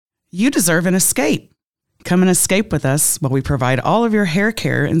You deserve an escape. Come and escape with us while we provide all of your hair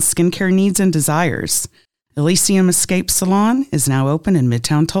care and skincare needs and desires. Elysium Escape Salon is now open in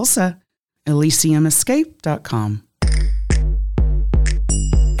Midtown Tulsa. ElysiumEscape.com.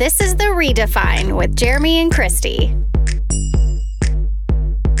 This is The Redefine with Jeremy and Cristy.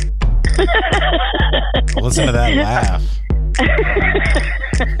 Listen to that laugh.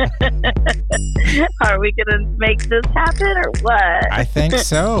 Are we going to make this happen or what? I think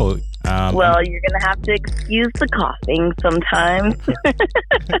so. Well, you're going to have to excuse the coughing sometimes.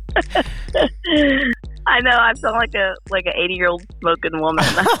 I know, I sound like an 80-year-old smoking woman,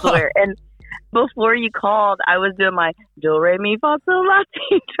 I swear. And before you called, I was doing my do, re, mi, fa, sol, la,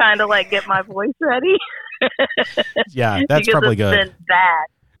 ti, trying to get my voice ready. Yeah, that's probably good. It's been bad.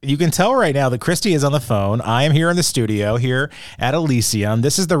 You can tell right now that Cristy is on the phone. I am here in the studio here at Elysium.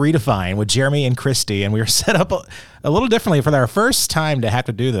 This is The Redefine with Jeremy and Cristy, and we are set up a little differently for our first time to have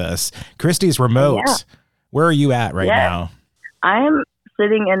to do this. Cristy's remote. Yeah. Where are you at right now? I am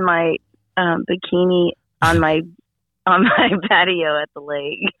sitting in my bikini on my patio at the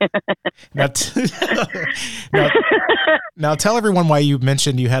lake. Now tell everyone why you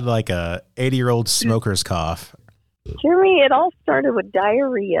mentioned you had like a 80-year-old smoker's cough. Jeremy, it all started with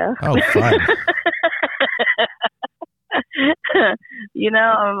diarrhea. Oh, fun.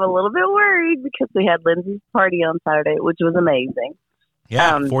 I'm a little bit worried because we had Lindsay's party on Saturday, which was amazing.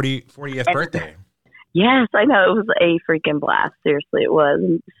 Yeah, 40th birthday. Yes, I know. It was a freaking blast. Seriously, it was.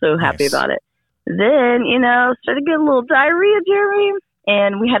 I'm so happy about it. Then, started getting a little diarrhea, Jeremy,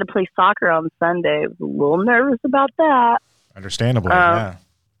 and we had to play soccer on Sunday. I was a little nervous about that. Understandably, yeah.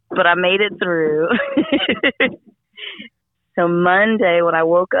 But I made it through. So Monday when I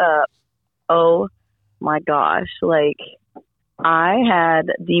woke up, oh my gosh, I had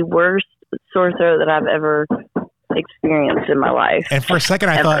the worst sore throat that I've ever experienced in my life. And for a second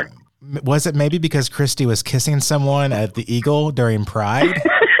I thought, was it maybe because Cristy was kissing someone at the Eagle during Pride?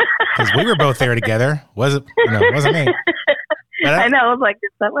 Because we were both there together. Was it? No, it wasn't me. I know. I was like,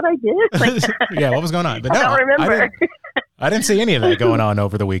 is that what I did? Yeah, what was going on? But I don't remember. I didn't see any of that going on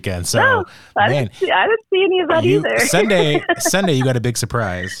over the weekend. So, no, I didn't see any of that either. Sunday, you got a big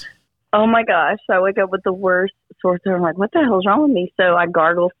surprise. Oh my gosh. So I wake up with the worst sore throat. I'm like, what the hell's wrong with me? So I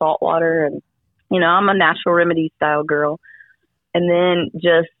gargle salt water and, I'm a natural remedy style girl. And then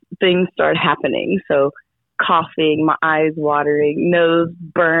just things start happening. So coughing, my eyes watering, nose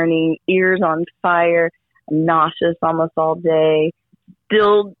burning, ears on fire, I'm nauseous almost all day.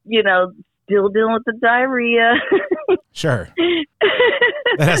 Still dealing with the diarrhea. Sure.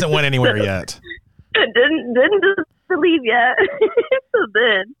 That hasn't went anywhere yet. Didn't leave yet. So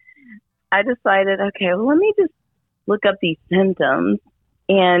then I decided, okay, well, let me just look up these symptoms.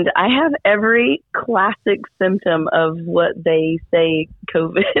 And I have every classic symptom of what they say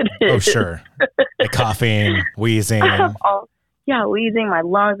COVID is. Oh, sure. The coughing, wheezing. Wheezing, my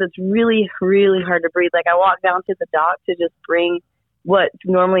lungs. It's really, really hard to breathe. I walked down to the dock to just bring what's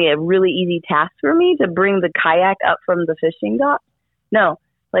normally a really easy task for me, to bring the kayak up from the fishing dock. No,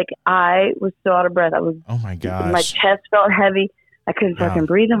 I was so out of breath. Oh my gosh. My chest felt heavy. I couldn't fucking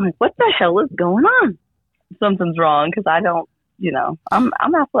breathe. I'm like, what the hell is going on? Something's wrong because I don't, I'm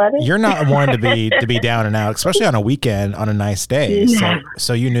athletic. You're not one to be down and out, especially on a weekend on a nice day.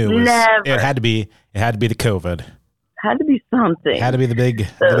 So you knew it had to be the COVID. Had to be something. Had to be the big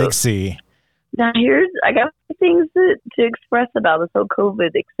C. Now I got things to express about this whole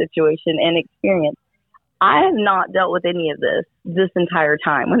COVID situation and experience. I have not dealt with any of this entire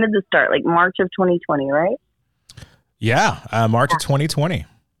time. When did this start? March of 2020, right? Yeah, March of 2020.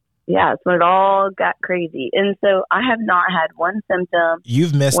 Yeah, so it all got crazy. And so I have not had one symptom.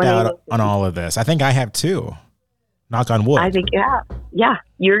 You've missed out on all of this. I think I have too. Knock on wood. I think, yeah,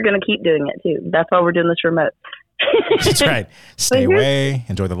 you're going to keep doing it too. That's why we're doing this remote. That's right. Stay away,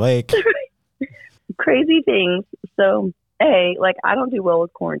 enjoy the lake. Crazy things. So, I don't do well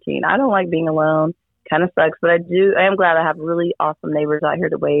with quarantine. I don't like being alone. Kind of sucks, but I am glad I have really awesome neighbors out here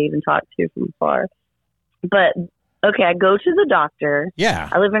to wave and talk to from afar. But, okay, I go to the doctor. Yeah.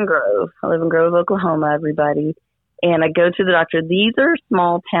 I live in Grove, Oklahoma, everybody. And I go to the doctor. These are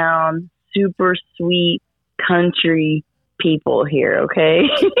small town, super sweet country people here, okay?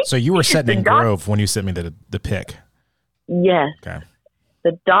 So you were sitting in Grove when you sent me the pic. Yes. Okay.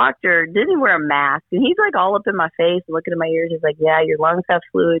 The doctor didn't wear a mask, and he's all up in my face and looking at my ears. He's like, yeah, your lungs have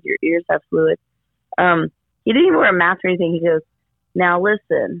fluid, your ears have fluid. He didn't even wear a mask or anything. He goes, now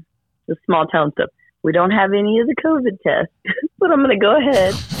listen, the small town stuff. We don't have any of the COVID tests, but I'm going to go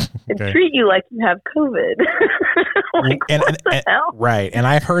ahead and treat you like you have COVID. What the hell? Right. And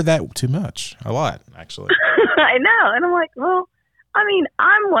I've heard that too much. A lot, actually. I know. And I'm like, well, I mean,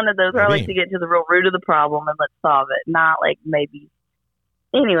 I'm one of those where I Maybe. like to get to the real root of the problem and let's solve it, not like maybe.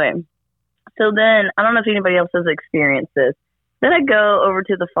 Anyway, so then I don't know if anybody else has experienced this. Then I go over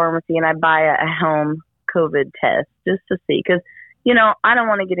to the pharmacy and I buy a home COVID test just to see, because I don't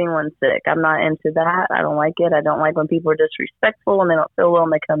want to get anyone sick. I'm not into that. I don't like it. I don't like when people are disrespectful and they don't feel well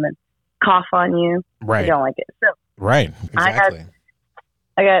and they come and cough on you. Right. I don't like it. So Right. Exactly.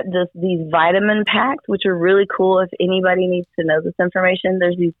 I got these vitamin packs, which are really cool. If anybody needs to know this information,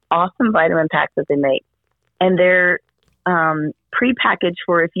 there's these awesome vitamin packs that they make, and they're prepackaged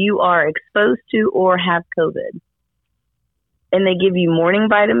for if you are exposed to or have COVID. And they give you morning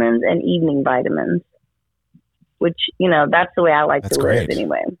vitamins and evening vitamins, which, that's the way I like That's to great. live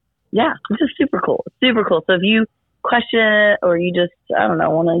anyway. Yeah, it's just super cool. Super cool. So if you question it or you just, I don't know,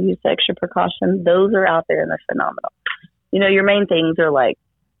 want to use extra precaution, those are out there and they're phenomenal. Your main things are like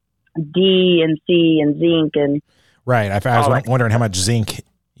D and C and zinc and Right. I was wondering how much zinc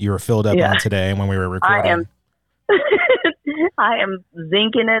you were filled up on today when we were recording. I am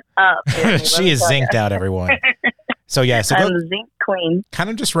zinking it up. She is zinced out, everyone. So I'm the zinc queen. Kind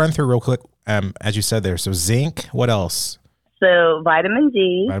of just run through real quick, as you said there. So zinc, what else? So vitamin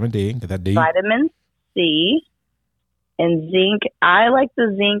D. Vitamin D, get that D. Vitamin C. And zinc. I like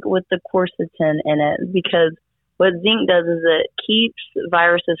the zinc with the quercetin in it because what zinc does is it keeps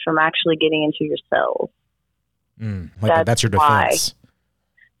viruses from actually getting into your cells. That's your defense.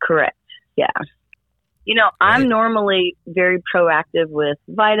 Correct. Yeah. I'm normally very proactive with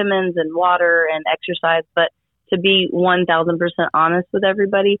vitamins and water and exercise, but to be 1,000% honest with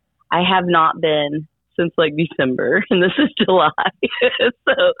everybody, I have not been since like December, and this is July.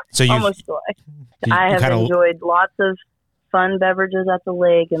 so almost July. I have enjoyed lots of fun beverages at the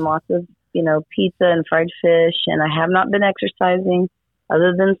lake and lots of, pizza and fried fish, and I have not been exercising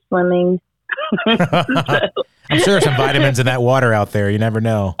other than swimming. I'm sure there's some vitamins in that water out there. You never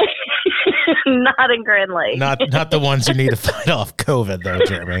know. Not in Grand Lake. Not the ones you need to fight off COVID, though,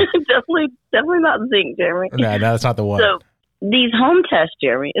 Jeremy. definitely not zinc, Jeremy. No, that's not the one. So these home tests,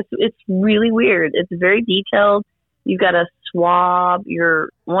 Jeremy, it's really weird. It's very detailed. You've got to swab your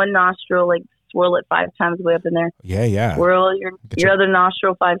one nostril, like swirl it 5 times way up in there. Yeah. Swirl your other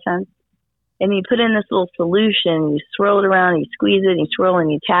nostril 5 times. And you put in this little solution, you swirl it around, you squeeze it, you swirl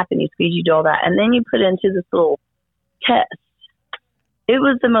and you tap and you squeeze, you do all that. And then you put it into this little test. It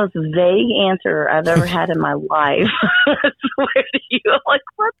was the most vague answer I've ever had in my life. I swear to you. I'm like,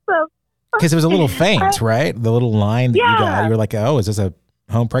 what the? Because it was a little faint, right? The little line that you got. You were like, oh, is this a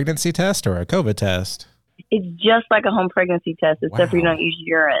home pregnancy test or a COVID test? It's just like a home pregnancy test, except for you don't use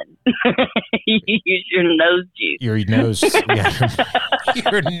urine. You use your nose juice. Your nose,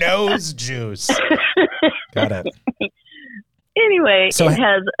 your nose juice. Got it. Anyway, so it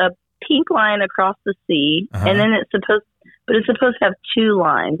has a pink line across the C, and then it's supposed to have 2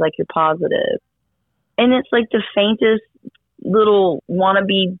 lines, like you're positive. And it's like the faintest little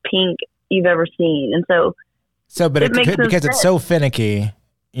wannabe pink you've ever seen. And but it could, because it's so finicky,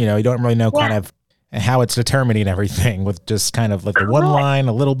 you don't really know kind of how it's determining everything with just kind of like the one line,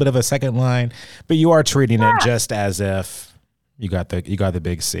 a little bit of a second line, but you are treating it just as if you got the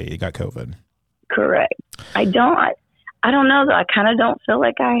big C, you got COVID. Correct. I don't know though. I kind of don't feel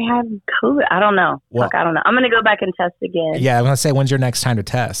like I have COVID. I don't know. Well, I don't know. I'm going to go back and test again. Yeah. I'm going to say, when's your next time to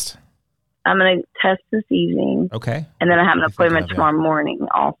test? I'm going to test this evening. Okay. And then I have an appointment tomorrow morning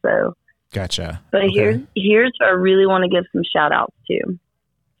also. Gotcha. But here's what I really want to give some shout outs to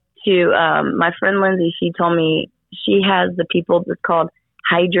my friend Lindsay. She told me she has the people that's called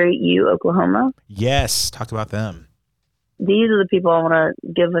Hydrate You Oklahoma. Yes. Talked about them. These are the people I want to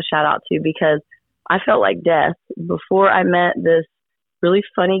give a shout out to because I felt like death before I met this really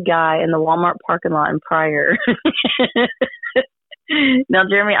funny guy in the Walmart parking lot in Pryor. Now,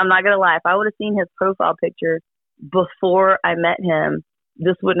 Jeremy, I'm not going to lie. If I would have seen his profile picture before I met him,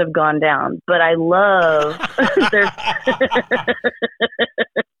 this wouldn't have gone down. But I love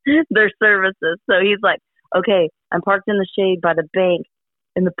their services. So he's like, okay, I'm parked in the shade by the bank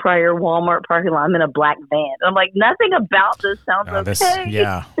in the Pryor Walmart parking lot. I'm in a black van. I'm like, nothing about this sounds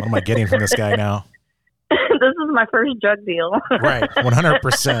okay. What am I getting from this guy now? This is my first drug deal. Right,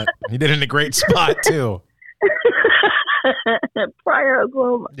 100%. You did it in a great spot, too. Pryor,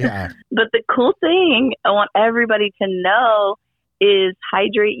 Oklahoma. Yeah. But the cool thing I want everybody to know is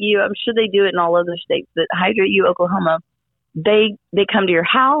Hydrate You. I'm sure they do it in all other states, but Hydrate You Oklahoma, they come to your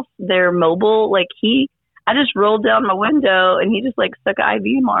house. They're mobile. Like I just rolled down my window and he just like stuck an IV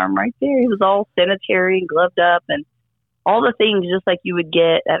in my arm right there. He was all sanitary and gloved up and all the things just like you would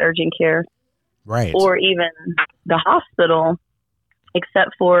get at urgent care. Right. Or even the hospital,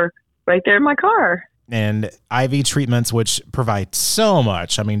 except for right there in my car. and IV treatments, which provide so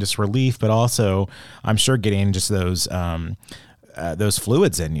much. I mean, just relief, but also I'm sure getting just those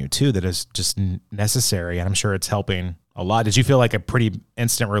fluids in you too, that is just necessary. And I'm sure it's helping a lot. Did you feel like a pretty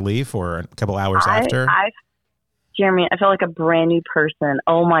instant relief or a couple hours after? Jeremy, I felt like a brand new person.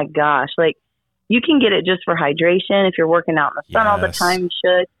 Oh my gosh. Like, you can get it just for hydration. If you're working out in the sun all the time, you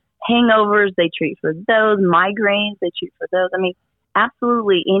should. Hangovers, they treat for those. Migraines, they treat for those. I mean,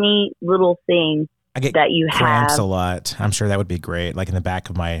 absolutely any little thing that you have. Cramps a lot. I'm sure that would be great. Like in the back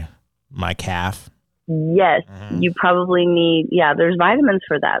of my calf. Yes. You probably need, there's vitamins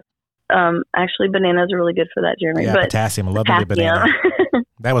for that. Actually, bananas are really good for that, Jeremy. Yeah, but potassium. I love a good banana.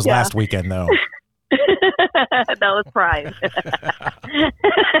 That was last weekend, though. That was Pride.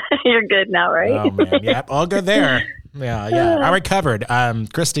 You're good now, right? Oh, man. Yep, all good there. Yeah. I recovered.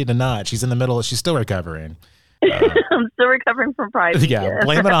 Cristy did not. She's in the middle. She's still recovering. I'm still recovering from Pride. Yeah,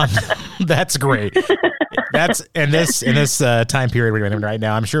 blame it on. That's great. That's in this time period we're in right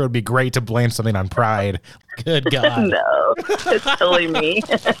now. I'm sure it would be great to blame something on Pride. Good God. No, it's totally me.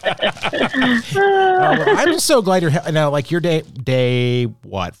 Well, I'm just so glad you're like your day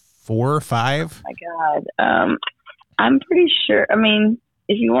what, 4 or 5? Oh my God. I'm pretty sure. I mean,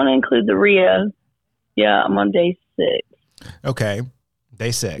 if you want to include the RIA, I'm on day 6. Okay.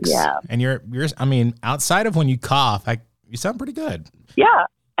 Day 6. Yeah. And you're I mean, outside of when you cough, you sound pretty good. Yeah.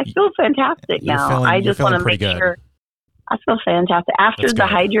 I feel fantastic now. I just want to make sure I feel fantastic. After the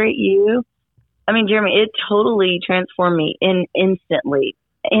Hydrate You, I mean, Jeremy, it totally transformed me instantly.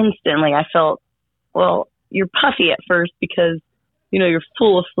 I felt, well, you're puffy at first because, you're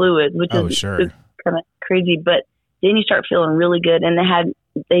full of fluids, which is kind of crazy. But then you start feeling really good. And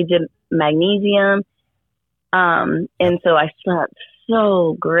they did magnesium. And so I slept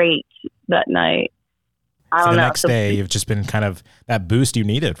so great that night. So the next day, you've just been kind of that boost you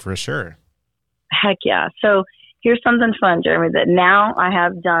needed for sure. Heck yeah. So here's something fun, Jeremy, that now I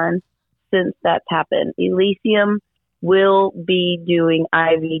have done since that's happened. Elysium will be doing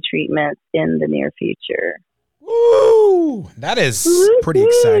IV treatments in the near future. Woo! That is pretty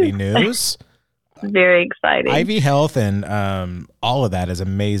exciting news. Very exciting. IV health and all of that is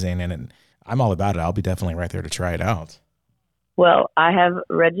amazing, and I'm all about it. I'll be definitely right there to try it out. Well, I have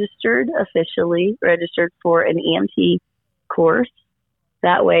officially registered for an EMT course.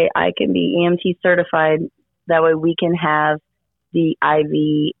 That way I can be EMT certified. That way we can have the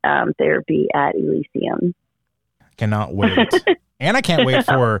IV therapy at Elysium. Cannot wait. And I can't wait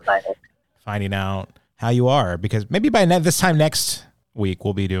for finding out how you are, because maybe by this time next week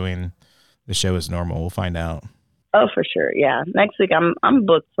we'll be doing the show as normal. We'll find out. Oh, for sure. Yeah. Next week I'm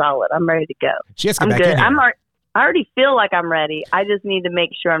booked solid. I'm ready to go. She has to get back in here. I already feel like I'm ready. I just need to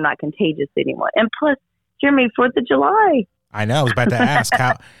make sure I'm not contagious to anyone. And plus, Jeremy, 4th of July. I know. I was about to ask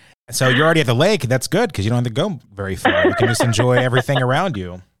how. So you're already at the lake. That's good because you don't have to go very far. You can just enjoy everything around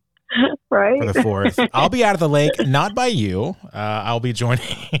you. Right. For the 4th. I'll be out of the lake, not by you. I'll be joining.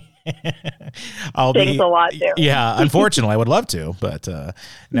 Thanks a lot, Jeremy. Yeah, unfortunately, I would love to, but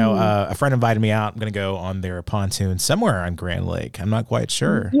no. A friend invited me out. I'm going to go on their pontoon somewhere on Grand Lake. I'm not quite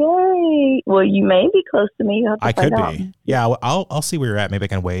sure. Yay! Well, you may be close to me. I could be. Yeah, well, I'll see where you're at. Maybe I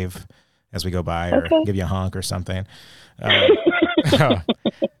can wave as we go by, or give you a honk or something.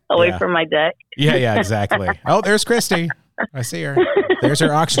 Away from my deck. Yeah, exactly. Oh, there's Cristy. I see her. There's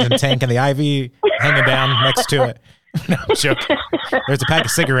her oxygen tank and the IV hanging down next to it. No, I'm joking. There's a pack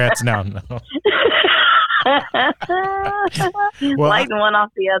of cigarettes. No. Well, lighting one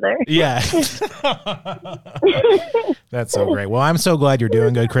off the other. Yeah. That's so great. Well, I'm so glad you're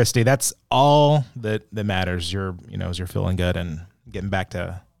doing good, Cristy. That's all that matters. You're feeling good and getting back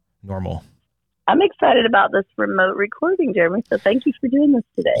to normal. I'm excited about this remote recording, Jeremy. So thank you for doing this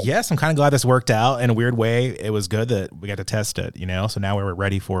today. Yes, I'm kind of glad this worked out in a weird way. It was good that we got to test it, So now we're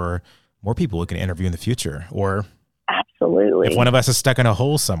ready for more people we can interview in the future. Or absolutely, if one of us is stuck in a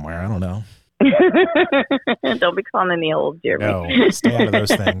hole somewhere, I don't know. Don't be calling any holes, Jeremy. No, stay out of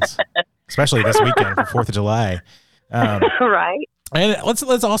those things, especially this weekend for 4th of July. Right. And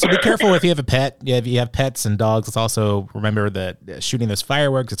let's also be careful if you have a pet. Yeah, if you have pets and dogs, let's also remember that shooting those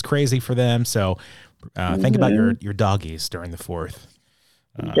fireworks, it's crazy for them. So think about your doggies during the 4th.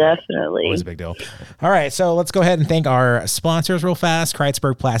 Definitely. Always a big deal. All right, so let's go ahead and thank our sponsors real fast.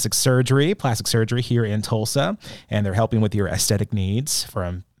 Kreitzberg Plastic Surgery here in Tulsa. And they're helping with your aesthetic needs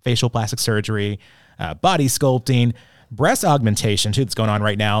from facial plastic surgery, body sculpting, breast augmentation, too, that's going on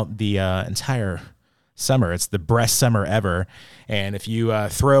right now. The entire summer. It's the breast summer ever. And if you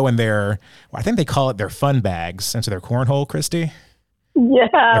throw in I think they call it their fun bags into their cornhole, Cristy.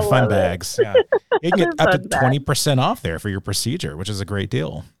 Yeah, their fun bags. Yeah. You can get up to 20% off there for your procedure, which is a great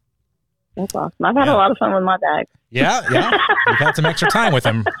deal. That's awesome. I've had a lot of fun with my dog. Yeah. We've had some extra time with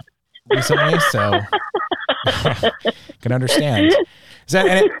him recently, so can understand.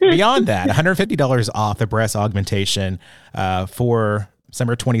 Beyond that, $150 off the breast augmentation for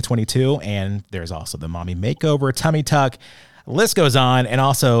summer 2022, and there's also the mommy makeover, tummy tuck. List goes on, and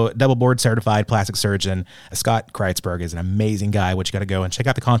also double board certified plastic surgeon Scott Kreitzberg is an amazing guy, which you got to go and check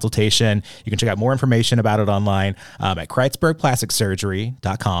out the consultation. You can check out more information about it online at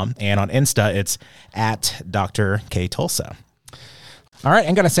KreitzbergPlasticSurgery.com, and on Insta it's at Dr. K Tulsa. All right,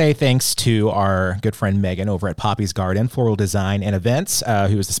 I'm going to say thanks to our good friend Megan over at Poppy's Garden, Floral Design and Events,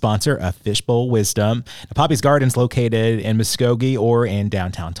 who is the sponsor of Fishbowl Wisdom. Now, Poppy's Garden is located in Muskogee or in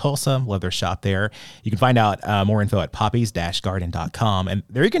downtown Tulsa. Love their shop there. You can find out more info at poppies-garden.com. And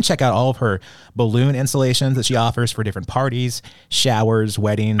there you can check out all of her balloon installations that she offers for different parties, showers,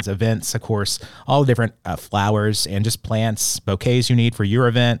 weddings, events, of course, all the different flowers and just plants, bouquets you need for your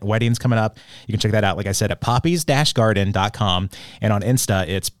event, weddings coming up. You can check that out, like I said, at poppies-garden.com. And on Insta,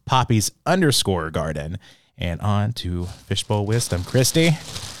 it's poppies_garden. And on to Fishbowl Wisdom. Cristy,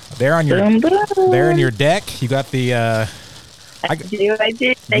 there in your deck, you got the... I do.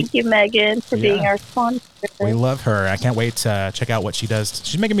 Thank you, Megan, for being our sponsor. We love her. I can't wait to check out what she does.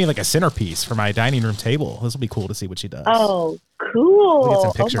 She's making me like a centerpiece for my dining room table. This will be cool to see what she does. Oh, cool. We'll get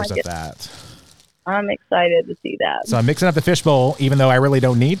some pictures of that. I'm excited to see that. So I'm mixing up the fishbowl, even though I really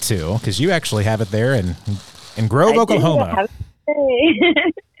don't need to, because you actually have it there in Grove, Oklahoma.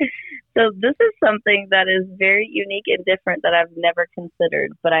 So this is something that is very unique and different that I've never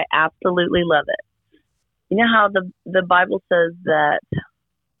considered, but I absolutely love it. You know how the Bible says that,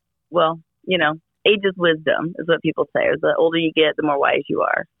 well, you know, age is wisdom is what people say. The older you get, the more wise you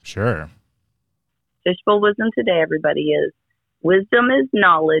are. Sure. Fishbowl wisdom today, everybody, is wisdom is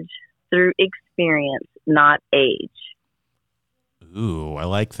knowledge through experience, not age. Ooh, I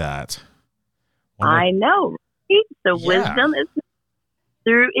like that. I know, right? So wisdom is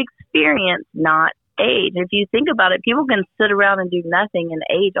through experience, not age. If you think about it, people can sit around and do nothing and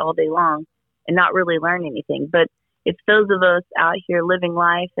age all day long and not really learn anything. But it's those of us out here living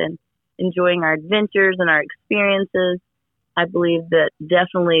life and enjoying our adventures and our experiences. I believe that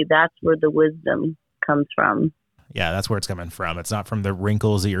definitely that's where the wisdom comes from. Yeah, that's where it's coming from. It's not from the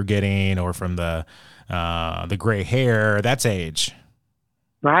wrinkles that you're getting or from the gray hair. That's age.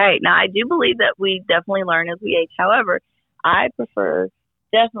 Right. Now, I do believe that we definitely learn as we age. However, I prefer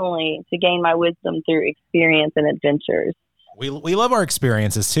definitely to gain my wisdom through experience and adventures. We love our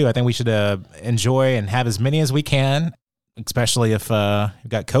experiences, too. I think we should enjoy and have as many as we can, especially if you've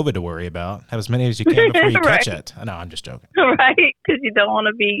got COVID to worry about. Have as many as you can before you catch it. I know, I'm just joking. Right, because you don't want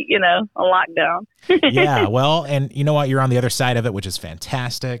to be, on lockdown. Yeah, well, and you know what? You're on the other side of it, which is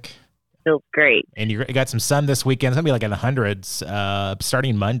fantastic. Feels great. And you got some sun this weekend. It's going to be like in the hundreds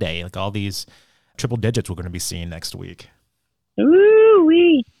starting Monday. Like all these triple digits we're going to be seeing next week.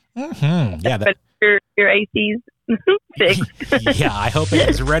 Ooh-wee. Mm-hmm. Yeah. But your AC's fixed. Yeah, I hope it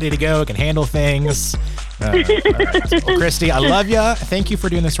is ready to go. It can handle things. All right. Well, Cristy, I love you. Thank you for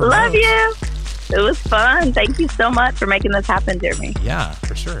doing this. Love you. It was fun. Thank you so much for making this happen, Jeremy. Yeah,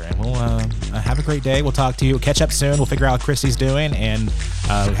 for sure. And we'll have a great day. We'll talk to you. Catch up soon. We'll figure out how Cristy's doing. And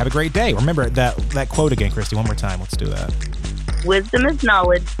have a great day. Remember that quote again, Cristy, one more time. Let's do that. Wisdom is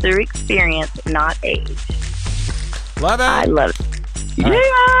knowledge through experience, not age. Love it. I love it. All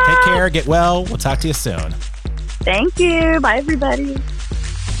right. Take care. Get well. We'll talk to you soon. Thank you. Bye, everybody.